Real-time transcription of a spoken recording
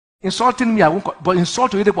Insulting me, I won't, but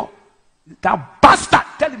insult Oyedepo. That bastard,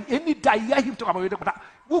 tell him any day I hear him talk about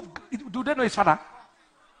Oyedepo. Do they know his father?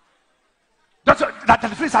 That the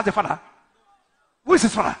priest has a father. Who is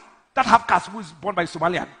his father? That half caste who is born by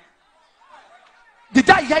Somalian. The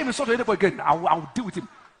day I hear him insult Oyedepo again, I will deal with him.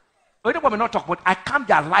 Oyedepo may not talk, but I can't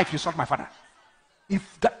be alive to insult my father.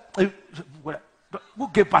 If that, who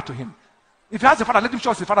gave birth to him? If he has a father, let him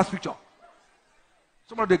show us his father's picture.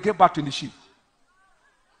 Somebody they gave birth to in the sheep.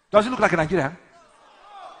 Does he look like a Nigerian?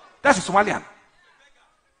 That's a Somalian.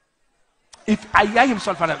 If I hear him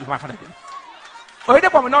insult father with my father again,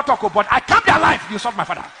 Oyedepo will not talk, but I can't be alive to insult my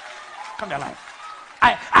father. I can't be alive.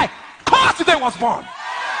 I caused today was born.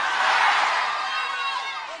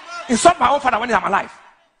 Insult my own father when I'm alive.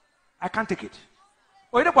 I can't take it.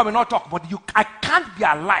 Oyedepo will not talk, but I can't be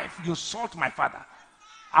alive. You insult my father.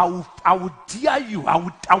 I will tear you. I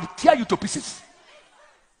will tear you to pieces.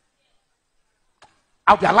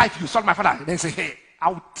 I'll be alive. You insult my father. Then say, hey,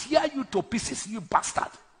 I'll tear you to pieces, you bastard.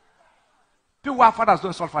 People who have fathers don't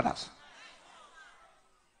insult fathers.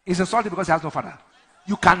 He's insulted because he has no father.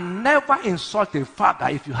 You can never insult a father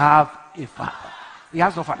if you have a father. He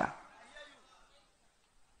has no father.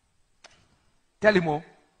 Tell him, oh.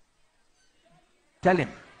 Tell him.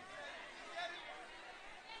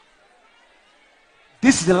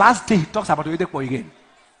 This is the last day he talks about Oyedepo again.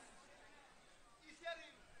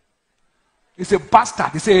 He's a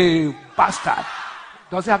bastard. He's a bastard.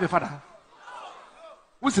 Does he have a father?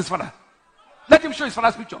 Who's his father? Let him show his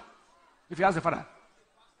father's picture. If he has a father.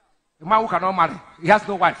 A man who cannot marry. He has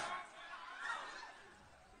no wife.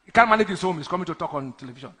 He can't manage his home. He's coming to talk on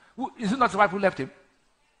television. Is it not his wife who left him?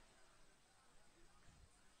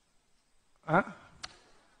 Huh?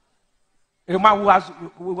 A man who has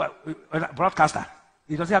a broadcaster.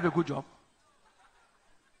 He doesn't have a good job.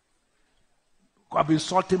 I've been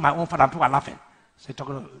insulting my own father and people are laughing. Say,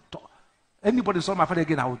 talk. Anybody insult my father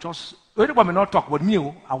again, I will just. Anybody may not talk, but me,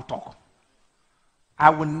 I will talk. I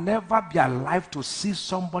will never be alive to see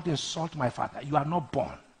somebody insult my father. You are not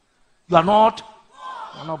born. You are not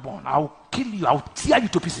born. I will kill you. I will tear you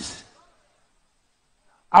to pieces.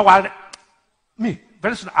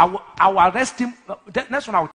 Very soon, I will arrest him. Next one, I will